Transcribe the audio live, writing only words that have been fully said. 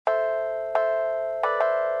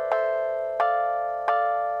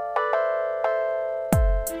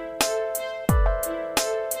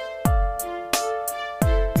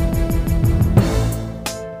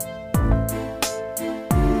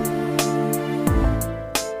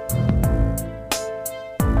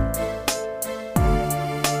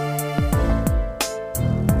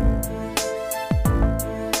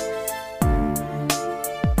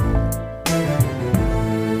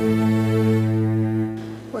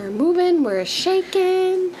moving. We're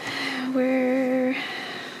shaking. I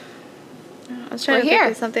was trying to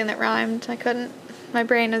think of something that rhymed. I couldn't. My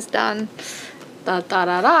brain is done. Da da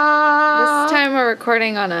da da. This time we're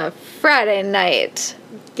recording on a Friday night.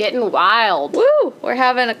 Getting wild. Woo! We're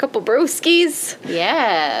having a couple brewskis.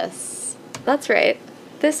 Yes. That's right.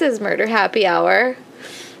 This is Murder Happy Hour.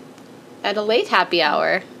 At a late happy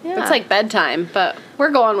hour. Yeah. It's like bedtime, but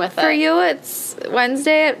we're going with it. For you, it's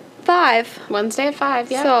Wednesday at 5. Wednesday at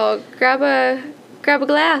 5, yeah. So grab a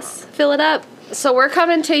glass, fill it up. So we're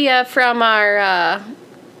coming to you from our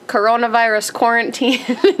coronavirus quarantine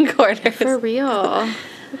quarters. For real.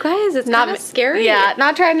 Guys, it's not scary. Yeah,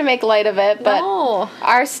 not trying to make light of it, but No.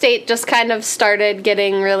 our state just kind of started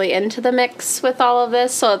getting really into the mix with all of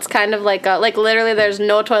this, so it's kind of like literally there's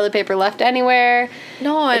no toilet paper left anywhere.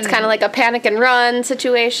 No, It's kind of like a panic and run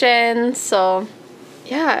situation, so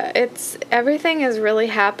yeah, everything has really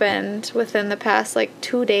happened within the past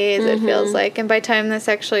 2 days, it feels like, and by the time this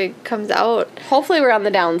actually comes out, hopefully we're on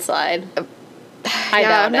the downside. I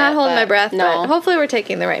doubt I'm not it, holding but my breath, no. but hopefully we're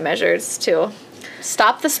taking the right measures too.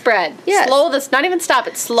 Stop the spread. Yes. Not even stop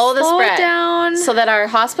it, slow the Slow spread. it down. So that our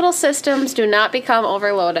hospital systems do not become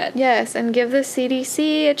overloaded. Yes, and give the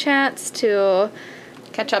CDC a chance to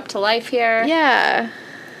Catch up to life here. Yeah.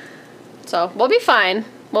 So we'll be fine.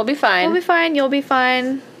 We'll be fine. We'll be fine, you'll be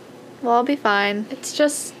fine. We'll all be fine. It's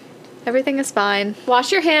just Everything is fine.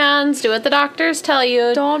 wash your hands, do what the doctors tell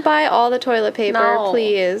you. Don't buy all the toilet paper, No.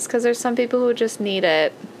 please, because there's some people who just need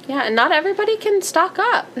it. Yeah, and not everybody can stock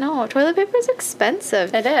up. No, toilet paper is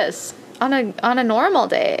expensive It is. on a normal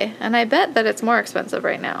day, and I bet that it's more expensive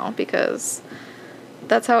right now because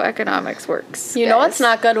that's how economics works. You know guys. it's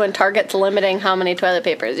not good when Target's limiting how many toilet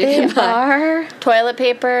papers you They can buy. are. Toilet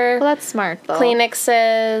paper, Well, that's smart though.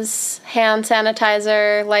 Kleenexes, hand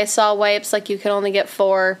sanitizer, Lysol wipes, you can only get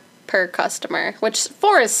 4 per customer, which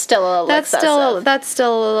 4 is still a little excessive. That's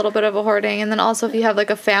still a little bit of a hoarding, and then also if you have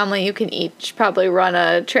a family, you can each probably run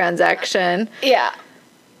a transaction. Yeah.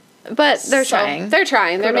 But they're So, trying. They're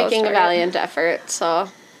trying. They're Kudos making a for it. valiant effort. So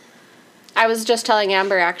I was just telling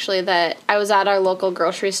Amber actually that I was at our local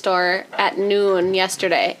grocery store at noon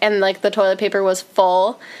yesterday, and the toilet paper was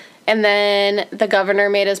full. And then the governor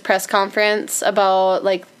made his press conference about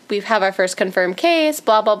we have our first confirmed case,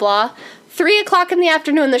 blah blah blah. 3:00 in the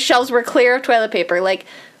afternoon, the shelves were clear of toilet paper.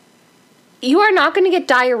 You are not going to get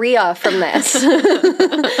diarrhea from this.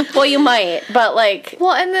 Well, you might, but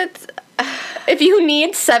Well, and it's if you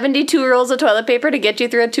need 72 rolls of toilet paper to get you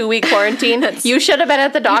through a 2-week quarantine, you should have been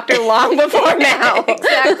at the doctor long before now.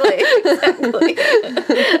 exactly.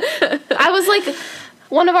 I was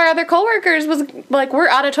one of our other coworkers was we're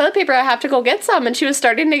out of toilet paper, I have to go get some, and she was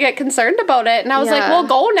starting to get concerned about it, and I was Yeah. well,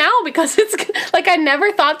 go now, because it's I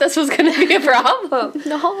never thought this was going to be a problem.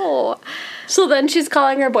 No. So then she's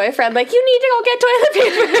calling her boyfriend, you need to go get toilet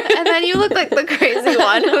paper. And then you look like the crazy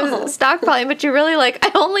one who's stockpiling, but you're really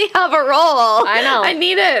I only have a roll. I know. I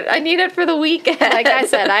need it for the weekend. Like I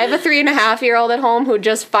said, I have a 3.5-year-old at home who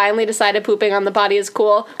just finally decided pooping on the potty is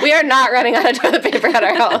cool. We are not running out of toilet paper at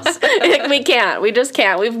our house. We can't. We just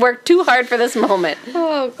can't. We've worked too hard for this moment.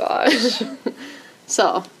 Oh, gosh.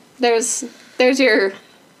 So, there's your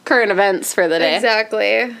current events for the day.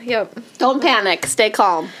 Exactly. Yep. Don't panic. Stay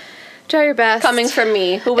calm. Try your best. Coming from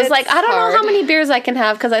me, who was It's I don't know how hard. many beers I can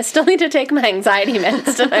have because I still need to take my anxiety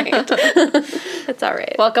meds tonight. It's all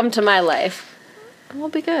right. Welcome to my life. We'll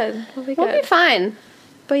be good. We'll be We'll good. be fine.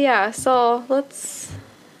 But yeah, so let's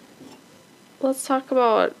talk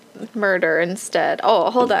about murder instead.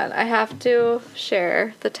 Oh, hold on. I have to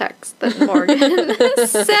share the text that Morgan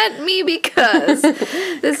sent me because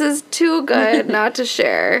this is too good not to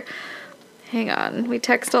share. Hang on. We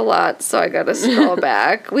text a lot, so I gotta scroll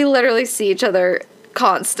back. We literally see each other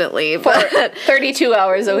constantly, but 32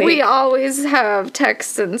 hours a week. we always have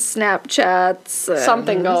texts and Snapchats. And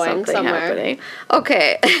Something going somewhere. happening.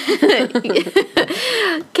 Okay.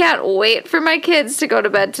 Can't wait for my kids to go to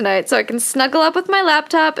bed tonight so I can snuggle up with my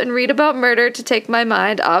laptop and read about murder to take my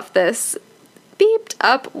mind off this beeped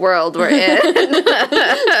up world we're in.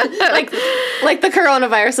 like the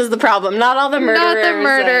coronavirus is the problem, not all the murderers. Not the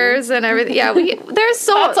murders and everything. Yeah, there's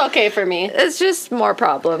so That's okay for me. It's just more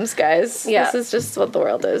problems, guys. Yeah. This is just what the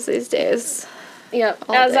world is these days. Yep.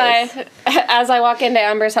 All As days. I walk into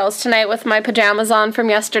Amber's house tonight with my pajamas on from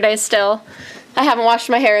yesterday still. I haven't washed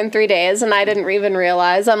my hair in 3 days, and I didn't even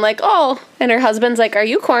realize. I'm like, oh. And her husband's like, are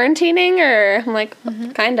you quarantining? Or I'm like,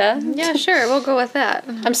 kinda. Yeah, sure. We'll go with that.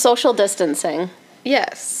 I'm social distancing.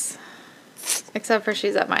 Yes. Except for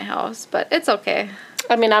she's at my house, but it's okay.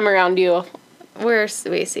 I mean, I'm around you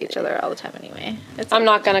we see each other all the time anyway. I'm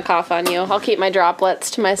not going to cough on you. I'll keep my droplets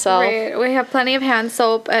to myself. Right. We have plenty of hand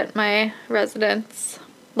soap at my residence.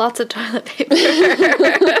 Lots of toilet paper.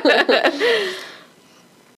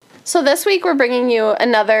 So this week we're bringing you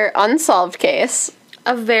another unsolved case.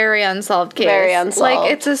 A very unsolved case. Very unsolved.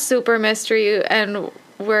 Like, it's a super mystery, and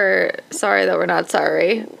we're sorry that we're not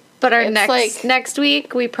sorry. But our next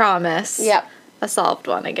week, we promise. Yep. A solved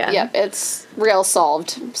one again. Yep, it's real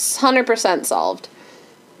solved. 100% solved.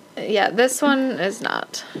 Yeah, this one is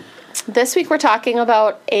not. This week we're talking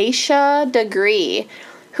about Aisha Degree,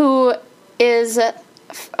 who is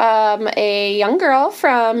a young girl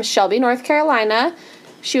from Shelby, North Carolina.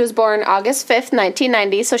 She was born August 5th,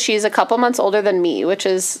 1990, so she's a couple months older than me, which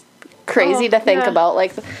is crazy to think about.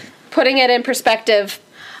 Like, putting it in perspective.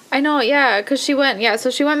 I know, yeah, because she went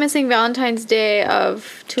missing Valentine's Day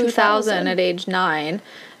of 2000 at age 9.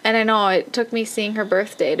 And I know it took me seeing her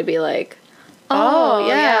birthday to be like, oh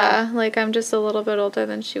yeah. Like, I'm just a little bit older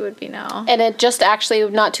than she would be now. And it just actually,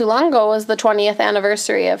 not too long ago, was the 20th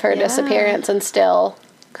anniversary of her disappearance, and still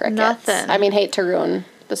crickets. Nothing. I mean, hate to ruin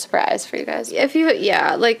the surprise for you guys. We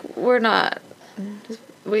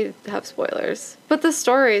have spoilers. But the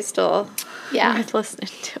story is still worth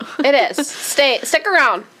listening to. It is. Stick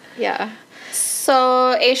around. Yeah.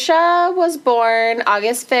 So, Aisha was born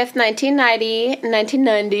August 5th,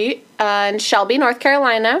 1990, in Shelby, North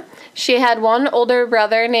Carolina. She had one older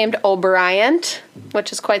brother named O'Brien,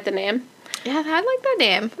 which is quite the name. Yeah, I like that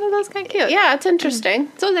name. Oh, that's kind of cute. Yeah, it's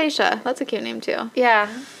interesting. So is Aisha. That's a cute name, too. Yeah.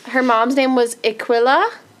 Her mom's name was Aquila.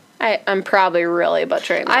 I'm probably really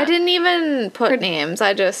butchering that. I didn't even put names.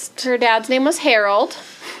 Her dad's name was Harold.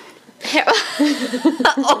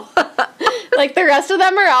 Like, the rest of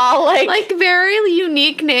them are all, like very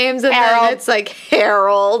unique names, and Harold. then it's like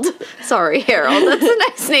Harold. Sorry, Harold. That's a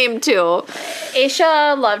nice name, too.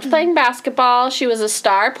 Aisha loved playing basketball. She was a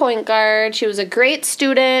star point guard. She was a great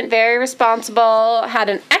student, very responsible, had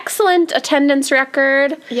an excellent attendance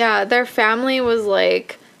record. Yeah, their family was,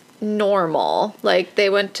 like, normal. Like, they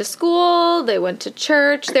went to school, they went to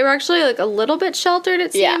church. They were actually, like, a little bit sheltered,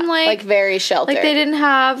 it seemed like. Like, very sheltered. Like, they didn't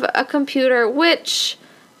have a computer, which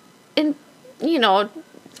in,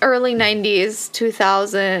 early 90s,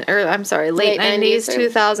 2000, or I'm sorry, late 90s,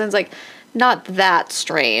 2000s, like, not that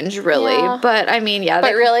strange, really. Yeah. But, I mean, yeah.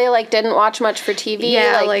 But really, like, didn't watch much for TV.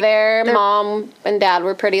 Yeah, like their mom and dad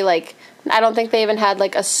were pretty, like, I don't think they even had,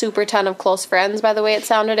 like, a super ton of close friends, by the way it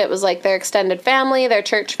sounded. It was, like, their extended family, their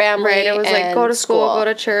church family. Right, it was, like, go to school, go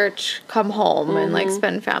to church, come home, and, like,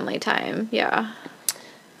 spend family time. Yeah.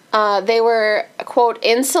 They were, quote,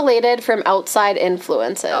 insulated from outside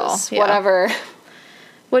influences. Oh, yeah. Whatever.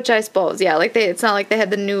 Which I suppose, yeah, like, it's not like they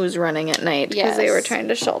had the news running at night because they were trying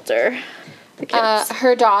to shelter the kids.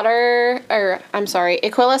 Her daughter,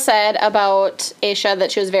 Aquila said about Aisha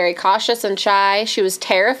that she was very cautious and shy. She was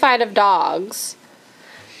terrified of dogs.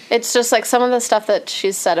 It's just, like, some of the stuff that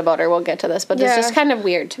she's said about her, we'll get to this, but it's just kind of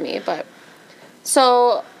weird to me. But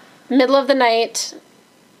so, middle of the night,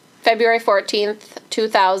 February 14th,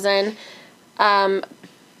 2000,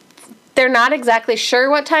 they're not exactly sure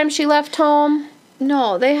what time she left home.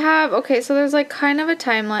 No, they have, so there's, like, kind of a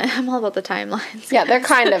timeline. I'm all about the timelines. Yeah, there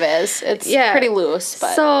kind of is. It's pretty loose,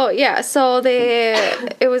 but. So,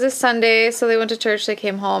 it was a Sunday, so they went to church, they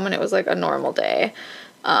came home, and it was, like, a normal day.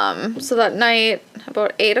 So that night,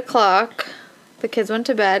 about 8 o'clock, the kids went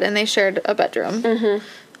to bed, and they shared a bedroom.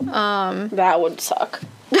 Mm-hmm. That would suck.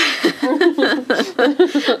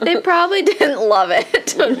 They probably didn't love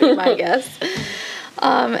it, would be my guess.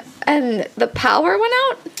 And the power went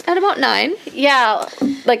out at about 9. Yeah,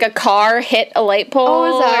 like a car hit a light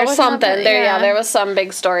pole or something. Happened? There was some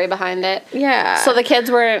big story behind it. Yeah. So the kids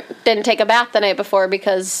didn't take a bath the night before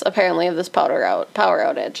because apparently of this power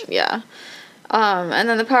outage. Yeah. And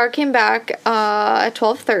then the power came back at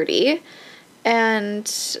 12:30,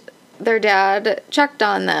 and their dad checked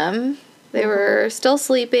on them. They were still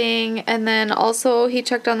sleeping, and then also he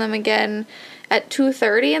checked on them again at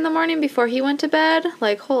 2:30 in the morning before he went to bed.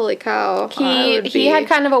 Like, holy cow. He had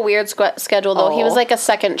kind of a weird schedule, though. He was like a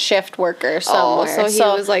second shift worker somewhere. So he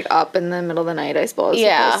was, like, up in the middle of the night, I suppose.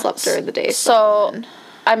 Yeah. He slept during the day. So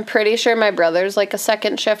I'm pretty sure my brother's, like, a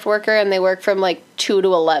second shift worker, and they work from, like, 2 to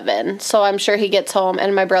 11. So I'm sure he gets home,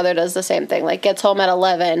 and my brother does the same thing. Like, gets home at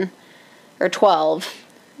 11 or 12.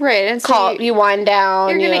 Right, and so you wind down.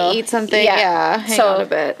 You're going to eat something. Yeah, hang out a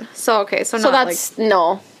bit. So that's,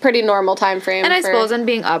 pretty normal time frame. And I suppose, and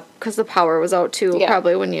being up, because the power was out, too,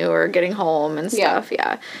 probably when you were getting home and stuff,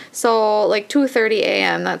 yeah. So, like, 2:30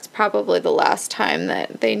 a.m., that's probably the last time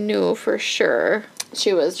that they knew for sure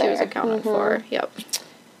she was accounted for. Yep.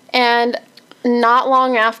 And not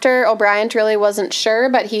long after, O'Brien really wasn't sure,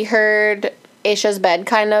 but he heard Aisha's bed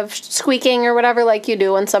kind of squeaking or whatever, like you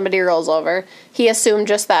do when somebody rolls over. He assumed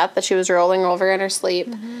just that she was rolling over in her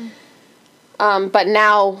sleep. But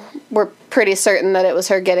now we're pretty certain that it was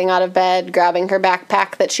her getting out of bed, grabbing her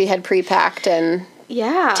backpack that she had pre-packed, and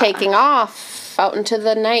taking off out into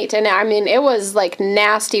the night. And I mean, it was like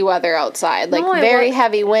nasty weather outside, like very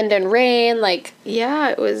heavy wind and rain, like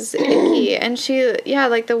it was icky. And she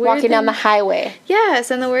like the weird walking thing, down the highway. Yes,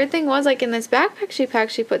 and the weird thing was, like, in this backpack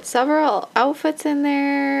she put several outfits in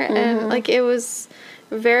there, and like it was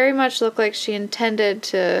very much looked like she intended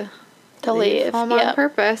to leave home on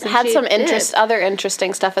purpose. And had some other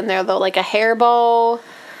interesting stuff in there though, like a hair bow,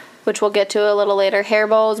 which we'll get to a little later. Hair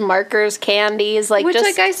bows, markers, candies, like, which, just,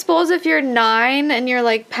 like, I suppose if you're 9 and you're,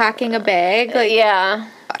 like, packing a bag, like,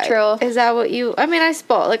 true. Is that what you? I mean, I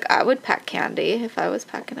suppose, like, I would pack candy if I was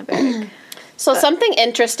packing a bag. So something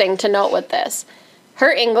interesting to note with this.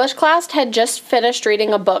 Her English class had just finished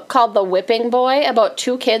reading a book called The Whipping Boy about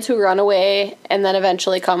 2 kids who run away and then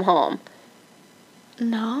eventually come home.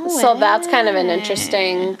 No way. So that's kind of an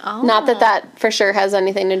interesting... Not that for sure has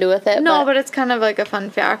anything to do with it. No, but it's kind of like a fun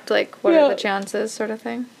fact, like, what are the chances sort of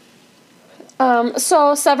thing.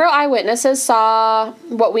 So several eyewitnesses saw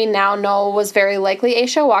what we now know was very likely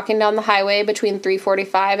Aisha walking down the highway between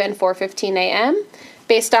 3:45 and 4:15 a.m.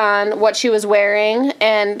 Based on what she was wearing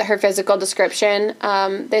and her physical description.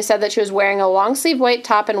 They said that she was wearing a long-sleeve white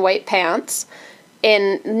top and white pants,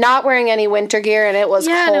 and not wearing any winter gear, and it was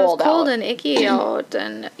cold out. Yeah, it was cold and icky out.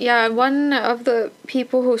 And, one of the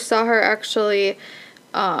people who saw her actually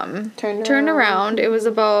turned around. It was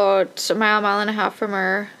about a mile and a half from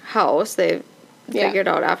her house. They figured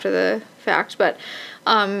out after the fact, but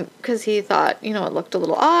because he thought, it looked a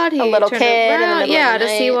little odd. He a little turned kid around, in the middle of the to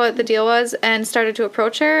night. see what the deal was, and started to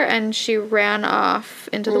approach her, and she ran off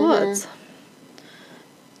into the woods.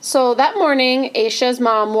 So that morning, Aisha's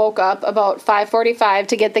mom woke up about 5:45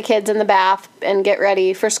 to get the kids in the bath and get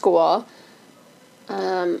ready for school.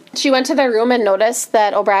 She went to their room and noticed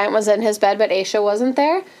that O'Brien was in his bed, but Aisha wasn't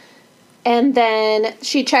there. And then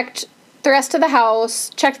she checked the rest of the house,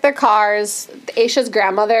 checked their cars. Aisha's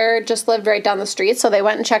grandmother just lived right down the street, so they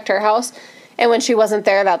went and checked her house. And when she wasn't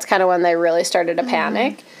there, that's kind of when they really started to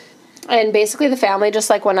panic. And basically the family just,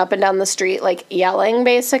 like, went up and down the street, like, yelling,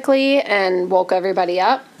 basically, and woke everybody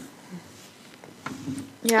up.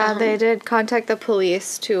 Yeah, they did contact the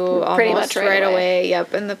police too, Pretty almost much right away.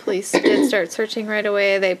 Yep, and the police did start searching right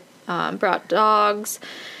away. They brought dogs.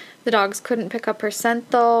 The dogs couldn't pick up her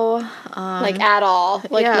scent, though. Like, at all.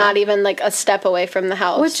 Like, not even, like, a step away from the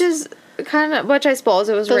house. Which I suppose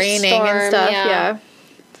it was raining and stuff, yeah.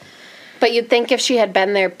 But you'd think if she had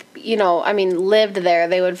been there, lived there,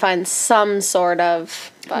 they would find some sort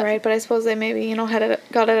of... Right, but I suppose they maybe, got it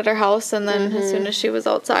at her house, and then as soon as she was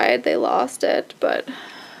outside, they lost it, but...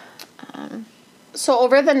 So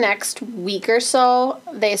over the next week or so,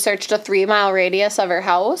 they searched a 3-mile radius of her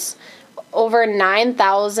house. Over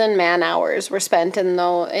 9,000 man-hours were spent in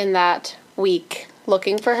that week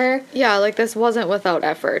looking for her. Yeah, like, this wasn't without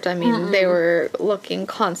effort. I mean, they were looking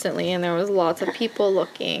constantly, and there was lots of people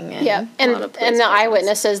looking. And and the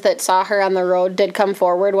eyewitnesses that saw her on the road did come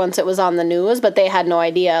forward once it was on the news, but they had no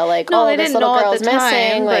idea, like, this little girl's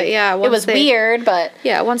missing. Like, it was weird, but...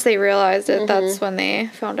 Yeah, once they realized it, that's when they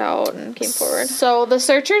found out and came forward. So the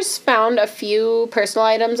searchers found a few personal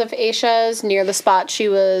items of Aisha's near the spot she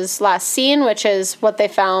was last seen, which is what they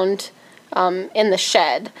found in the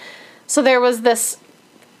shed. So there was this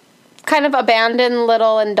kind of abandoned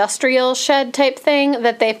little industrial shed type thing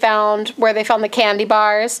that they found, where they found the candy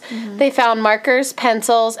bars. They found markers,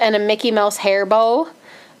 pencils, and a Mickey Mouse hair bow,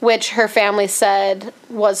 which her family said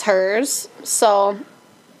was hers. So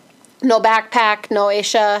no backpack, no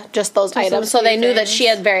Aisha, just those items. So they knew that she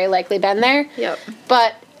had very likely been there. Yep.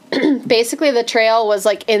 But basically the trail was,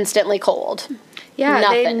 like, instantly cold. Yeah,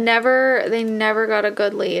 Nothing. they never got a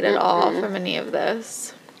good lead at all from any of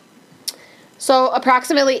this. So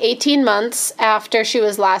approximately 18 months after she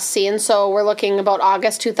was last seen, so we're looking about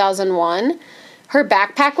August 2001, her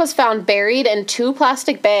backpack was found buried in 2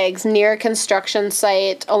 plastic bags near a construction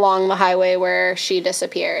site along the highway where she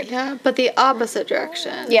disappeared. Yeah, but the opposite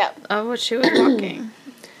direction of what she was walking.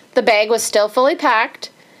 The bag was still fully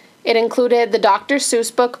packed. It included the Dr.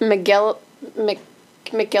 Seuss book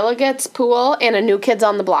McGilligan's Pool and a New Kids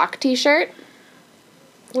on the Block t-shirt.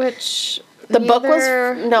 Which... The book was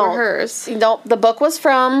were hers. No, the book was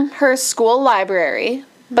from her school library,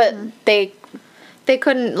 but they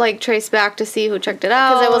couldn't, like, trace back to see who checked it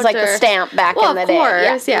out. Because it was, like, the stamp back in the day. Well, of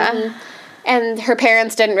course, yeah. And her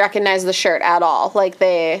parents didn't recognize the shirt at all. Like,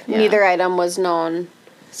 neither item was known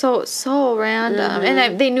So random.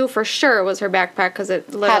 And they knew for sure it was her backpack because it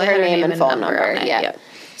literally Had her name and phone number. on it. Yeah. Yep.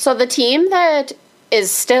 So the team that is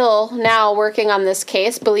still now working on this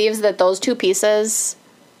case believes that those two pieces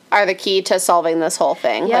are the key to solving this whole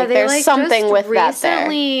thing. Yeah, like, they there's something just with that there.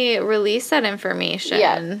 recently released that information.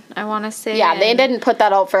 Yeah. I want to say. Yeah, they didn't put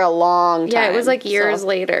that out for a long time. Yeah, it was like years so.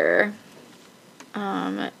 later.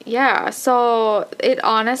 Yeah, so it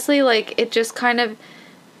honestly, like, it just kind of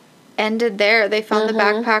ended there. They found the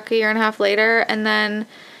backpack a year and a half later, and then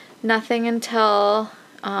nothing until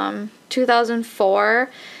 2004.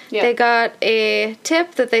 Yep. They got a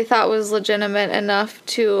tip that they thought was legitimate enough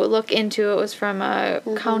to look into. It was from a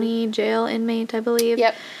county jail inmate, I believe.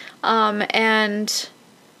 Yep. And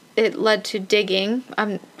it led to digging.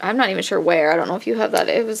 I'm not even sure where. I don't know if you have that.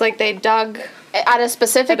 It was like they dug At a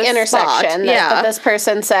specific At a intersection spot, that this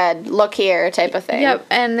person said, look here, type of thing. Yep,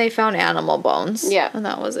 and they found animal bones. Yeah. And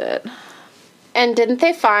that was it. And didn't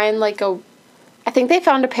they find, like, I think they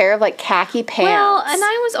found a pair of, like, khaki pants. Well, and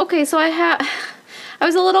I was, okay, so I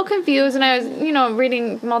was a little confused, and I was,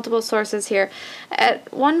 reading multiple sources here.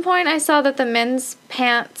 At one point, I saw that the men's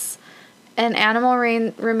pants and animal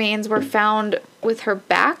remains were found with her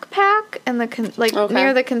backpack and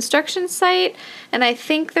near the construction site, and I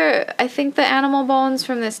think the animal bones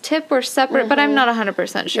from this tip were separate, but I'm not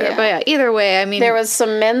 100% sure. Yeah. But yeah, either way, I mean, there was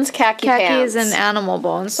some men's khakis pants and animal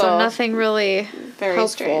bones, so nothing really very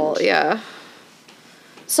helpful. strange. Yeah.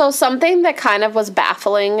 So something that kind of was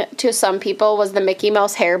baffling to some people was the Mickey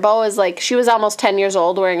Mouse hair bow. Is like, she was almost 10 years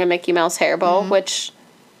old wearing a Mickey Mouse hair bow, which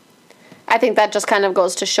I think that just kind of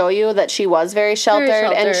goes to show you that she was very sheltered.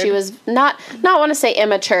 And she was not want to say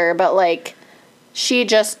immature, but like, she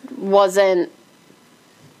just wasn't.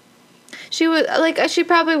 She was like, she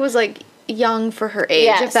probably was like young for her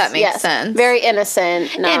age, if that makes sense. Very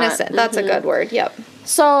innocent. Innocent. That's a good word. Yep.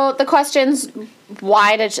 So the questions,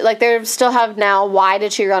 why did she, like, they still have now, why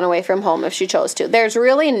did she run away from home if she chose to? There's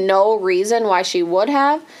really no reason why she would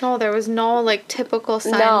have. No, there was no, like, typical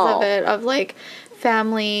signs of it, of, like,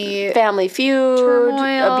 family feud,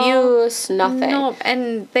 turmoil, abuse, nothing. No,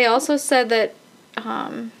 and they also said that,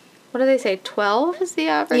 what do they say, 12 is the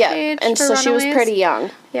average age and for so runaways? she was pretty young.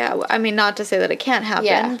 Yeah, I mean, not to say that it can't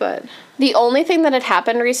happen, but... The only thing that had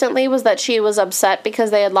happened recently was that she was upset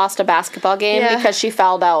because they had lost a basketball game because she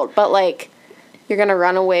fouled out. But, like, you're going to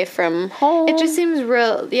run away from home. It just seems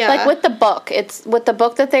real, Like, with the book, it's with the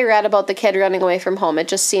book that they read about the kid running away from home, it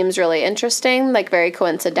just seems really interesting, like, very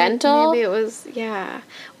coincidental. Maybe it was,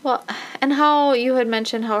 Well, and how you had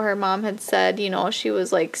mentioned how her mom had said, she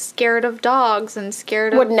was, like, scared of dogs and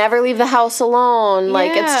scared would never leave the house alone.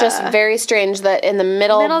 Like, it's just very strange that in the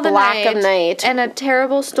middle of night. And a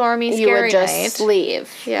terrible, stormy, scary you would just night.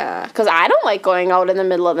 leave. Yeah. Because I don't like going out in the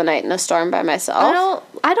middle of the night in a storm by myself.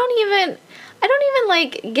 I don't even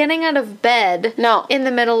like getting out of bed in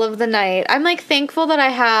the middle of the night. I'm, like, thankful that I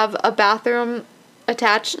have a bathroom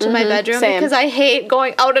attached to my bedroom because I hate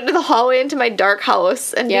going out into the hallway into my dark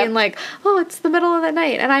house and being like, oh, it's the middle of the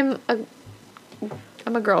night, and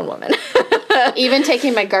I'm a grown woman. Even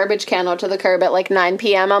taking my garbage can out to the curb at like 9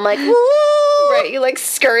 p.m. I'm like, woo! Right, you like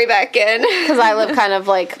scurry back in because I live kind of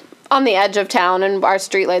like on the edge of town and our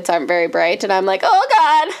streetlights aren't very bright, and I'm like, oh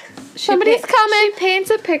god, somebody's coming. She paints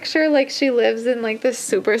a picture like she lives in like this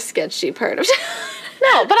super sketchy part of town.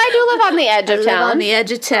 No, but I do live on the edge of town. On the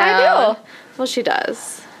edge of town. I do. Well, she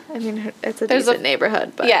does. I mean, it's a decent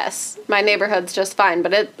neighborhood, but yes, my neighborhood's just fine,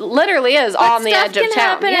 but it literally is on the edge of town.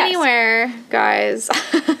 Stuff can happen anywhere, guys.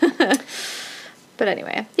 But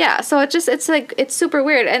anyway, yeah. So it's super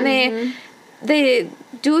weird, and they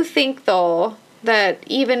do think though that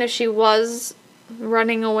even if she was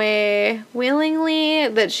running away willingly,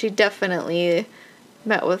 that she definitely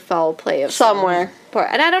met with foul play of somewhere.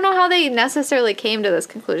 And I don't know how they necessarily came to this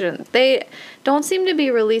conclusion. They don't seem to be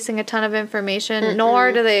releasing a ton of information,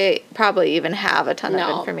 nor do they probably even have a ton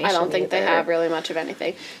of information. I don't think they have really much of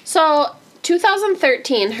anything. So,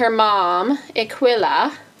 2013, her mom,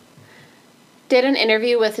 Aquila, did an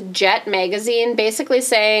interview with Jet magazine, basically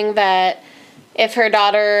saying that if her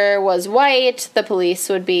daughter was white, the police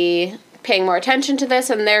would be paying more attention to this,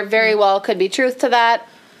 and there very well could be truth to that.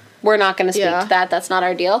 We're not going to speak to that. That's not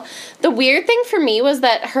our deal. The weird thing for me was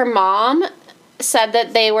that her mom said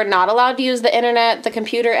that they were not allowed to use the internet, the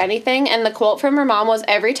computer, anything. And the quote from her mom was,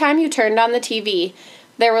 every time you turned on the TV,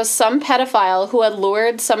 there was some pedophile who had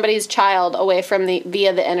lured somebody's child away from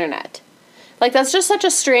via the internet. Like, that's just such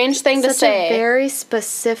a strange thing to say. Such a very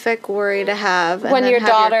specific worry to have. When your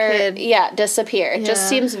daughter, disappear. It just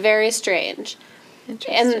seems very strange.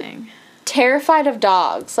 Interesting. And terrified of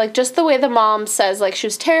dogs. Like, just the way the mom says, like, she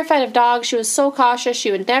was terrified of dogs. She was so cautious. She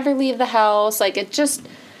would never leave the house. Like, it just...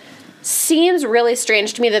 seems really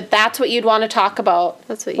strange to me that that's what you'd want to talk about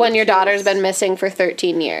That's what when you your daughter's choose. been missing for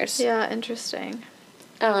 13 years. Yeah, interesting.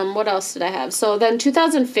 What else did I have? So then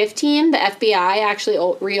 2015, the FBI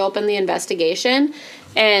actually reopened the investigation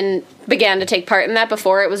and began to take part in that.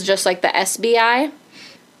 Before, it was just like the SBI.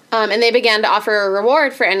 And they began to offer a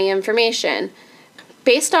reward for any information.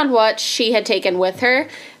 Based on what she had taken with her,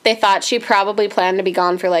 they thought she probably planned to be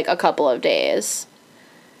gone for like a couple of days.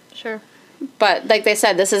 Sure. But like they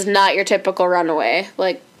said, this is not your typical runaway.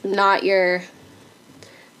 Like, not your...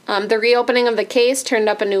 the reopening of the case turned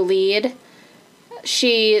up a new lead.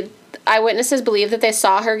 Eyewitnesses believe that they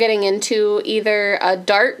saw her getting into either a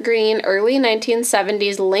dark green early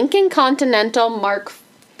 1970s Lincoln Continental Mark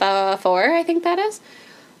IV, I think that is,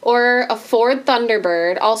 or a Ford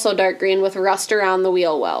Thunderbird, also dark green with rust around the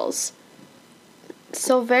wheel wells.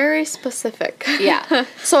 So very specific. Yeah.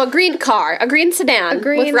 So a green car, a green sedan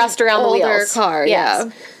with rust around the older wheels. car, Yes.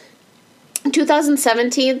 yeah. In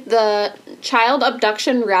 2017, the Child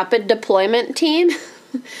Abduction Rapid Deployment Team,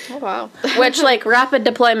 Oh, wow. which, like, rapid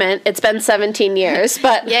deployment, it's been 17 years,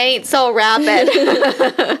 but You ain't so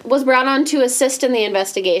rapid. was brought on to assist in the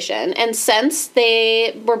investigation. And since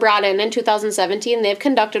they were brought in 2017, they've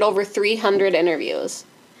conducted over 300 interviews.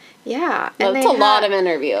 Yeah. That's a lot of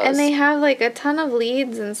interviews. And they have, like, a ton of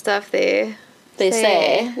leads and stuff they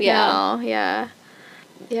say, you yeah. know, yeah.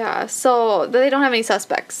 Yeah, so they don't have any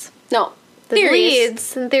suspects. No. The Theories.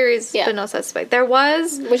 leads and theories, Yeah. but no suspect. There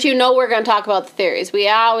was... Which you know we're going to talk about the theories. We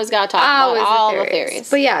always got to talk about all the theories.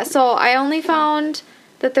 But yeah, so I only found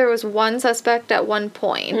that there was one suspect at one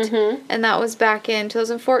point, and that was back in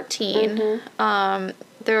 2014.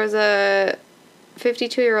 There was a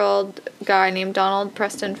 52-year-old guy named Donald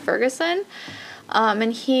Preston Ferguson,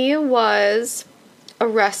 and he was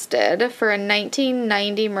arrested for a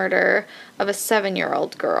 1990 murder of a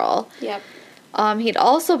 7-year-old girl. Yep. He'd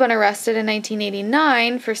also been arrested in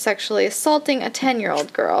 1989 for sexually assaulting a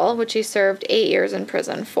 10-year-old girl, which he served 8 years in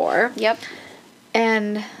prison for. Yep.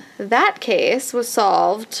 And that case was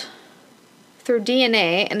solved through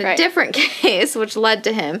DNA in a Right. different case, which led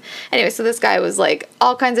to him. Anyway, so this guy was, like,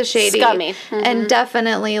 all kinds of shady. Scummy. And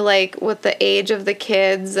definitely, like, with the age of the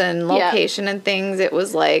kids and location and things, it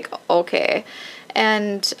was like, okay.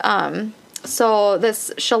 And so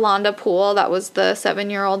this Shalonda Poole, that was the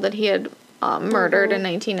 7-year-old that he had murdered in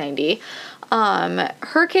 1990.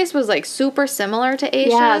 Her case was, like, super similar to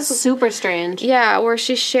Aisha's. Yeah, super strange. Yeah, where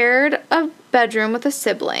she shared a bedroom with a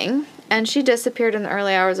sibling, and she disappeared in the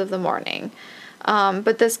early hours of the morning.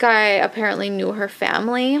 But this guy apparently knew her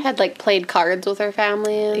family. Had, like, played cards with her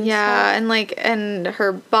family and Yeah, and, like, and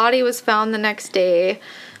her body was found the next day.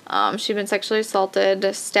 She'd been sexually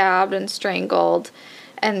assaulted, stabbed, and strangled.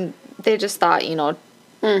 And they just thought, you know,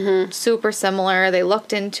 super similar. They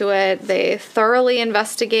looked into it. They thoroughly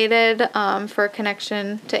investigated for a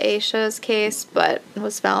connection to Aisha's case, but it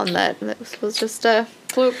was found that this was just a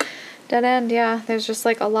fluke. dead end. Yeah, there's just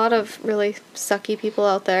like a lot of really sucky people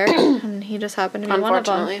out there, and he just happened to be one of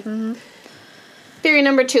them. Unfortunately. Theory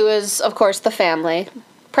number 2 is, of course, the family.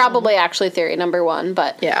 Probably actually theory number 1,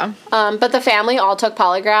 but Yeah. but the family all took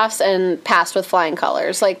polygraphs and passed with flying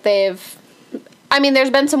colors. Like, I mean,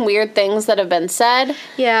 there's been some weird things that have been said.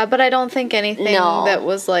 Yeah, but I don't think anything No. that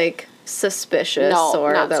was like suspicious No,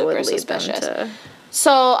 or not that would super lead suspicious. them to.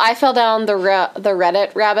 So I fell down the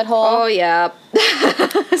Reddit rabbit hole. Oh yeah.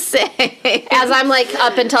 Same. As I'm, like,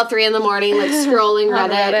 up until 3 in the morning, like, scrolling On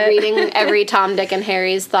Reddit, Reddit. reading every Tom, Dick, and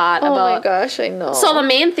Harry's thought Oh about... my gosh, I know. So the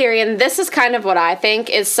main theory, and this is kind of what I think,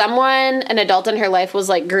 is an adult in her life was,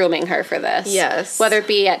 like, grooming her for this. Yes. Whether it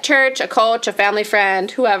be at church, a coach, a family friend,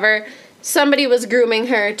 whoever, somebody was grooming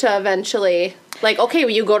her to eventually, like, okay,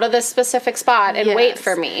 will you go to this specific spot and wait Yes.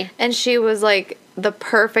 for me? And she was like the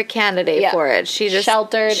perfect candidate Yeah. for it. She just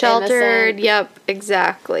Sheltered, innocent. Yep,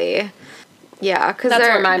 exactly. Yeah, because That's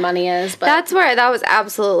where my money is. But that was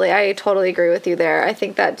absolutely. I totally agree with you there. I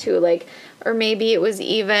think that too. Like, or maybe it was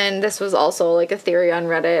even. This was also like a theory on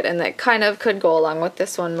Reddit, and that kind of could go along with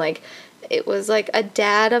this one. Like, it was like a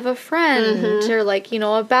dad of a friend, or like, you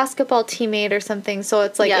know, a basketball teammate or something. So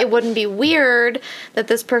it's like Yeah. it wouldn't be weird that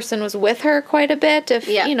this person was with her quite a bit if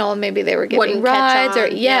Yeah. you know, maybe they were giving Wouldn't catch rides or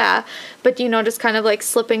on, yeah. But you know, just kind of like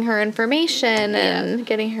slipping her information and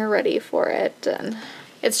getting her ready for it. And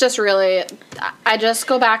it's just really, I just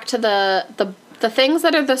go back to the things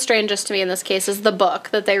that are the strangest to me in this case is the book,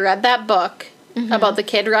 that they read that book about the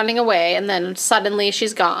kid running away and then suddenly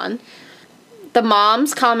she's gone. The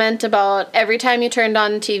mom's comment about every time you turned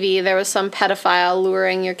on TV, there was some pedophile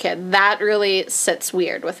luring your kid. That really sits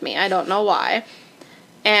weird with me. I don't know why.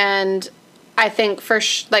 And I think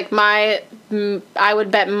I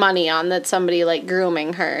would bet money on that somebody like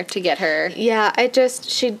grooming her to get her. Yeah,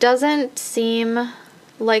 she doesn't seem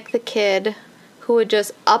like the kid who would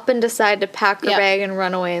just up and decide to pack her bag and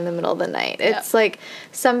run away in the middle of the night. It's like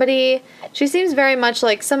she seems very much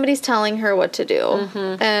like somebody's telling her what to do.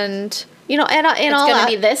 Mm-hmm. And, you know, and it's all going to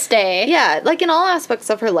be this day. Yeah, like in all aspects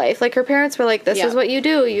of her life. Like her parents were like, this is what you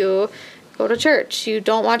do. You go to church. You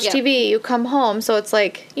don't watch TV. You come home. So it's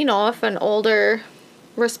like, you know, if an older,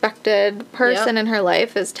 respected person in her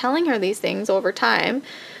life is telling her these things over time,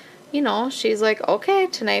 you know, she's like, okay,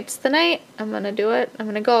 tonight's the night. I'm going to do it. I'm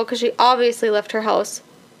going to go. Because she obviously left her house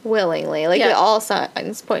willingly. Like, all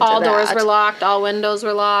signs point to that. All doors were locked. All windows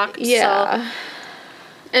were locked. Yeah. So.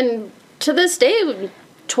 And to this day,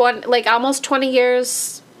 almost 20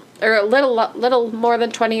 years, or a little more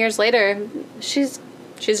than 20 years later, she's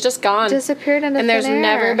just gone. Disappeared into thin air. And there's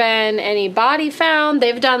never been any body found.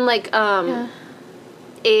 They've done,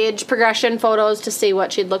 age progression photos to see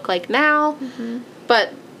what she'd look like now. Mm-hmm.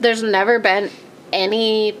 But there's never been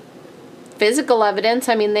any physical evidence.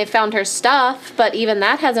 I mean, they found her stuff, but even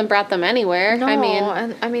that hasn't brought them anywhere. No,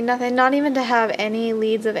 nothing. Not even to have any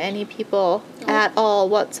leads of any people at all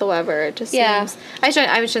whatsoever. It just seems. I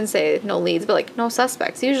shouldn't say no leads, but like no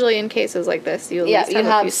suspects. Usually in cases like this, you at least have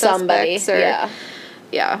a few somebody.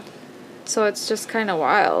 Yeah. So it's just kind of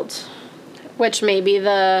wild. Which maybe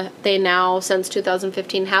they now, since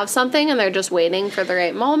 2015, have something and they're just waiting for the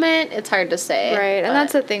right moment. It's hard to say. Right, and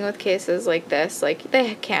that's the thing with cases like this. Like,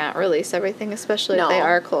 they can't release everything, especially if they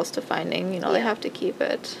are close to finding. You know, they have to keep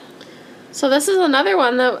it. So this is another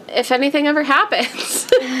one that, if anything ever happens,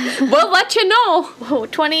 we'll let you know. Whoa,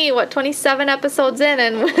 27 episodes in,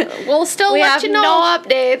 and we'll still let you know. We have no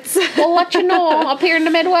updates. We'll let you know up here in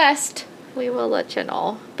the Midwest. We will let you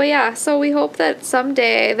know. But yeah, so we hope that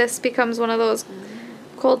someday this becomes one of those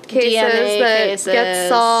cold cases gets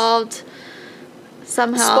solved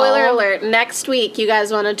somehow. Spoiler alert, next week you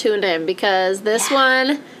guys want to tune in because this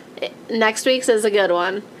one, next week's is a good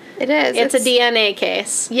one. It is. It's a DNA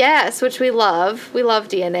case. Yes, which we love. We love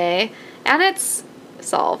DNA. And it's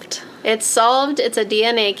solved. It's solved. It's a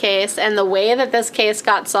DNA case, and the way that this case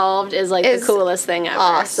got solved is the coolest thing ever.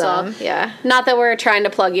 Awesome. So, not that we're trying to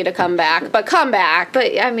plug you to come back, but come back.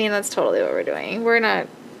 But I mean, that's totally what we're doing. We're not.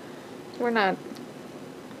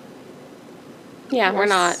 Yeah, we're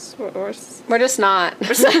not. We're just not.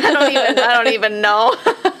 I don't even know.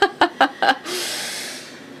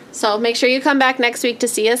 So make sure you come back next week to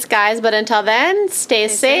see us, guys. But until then, stay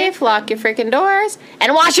safe, lock your freaking doors,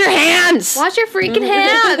 and wash your hands. Wash your freaking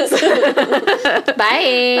hands.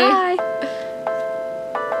 Bye. Bye.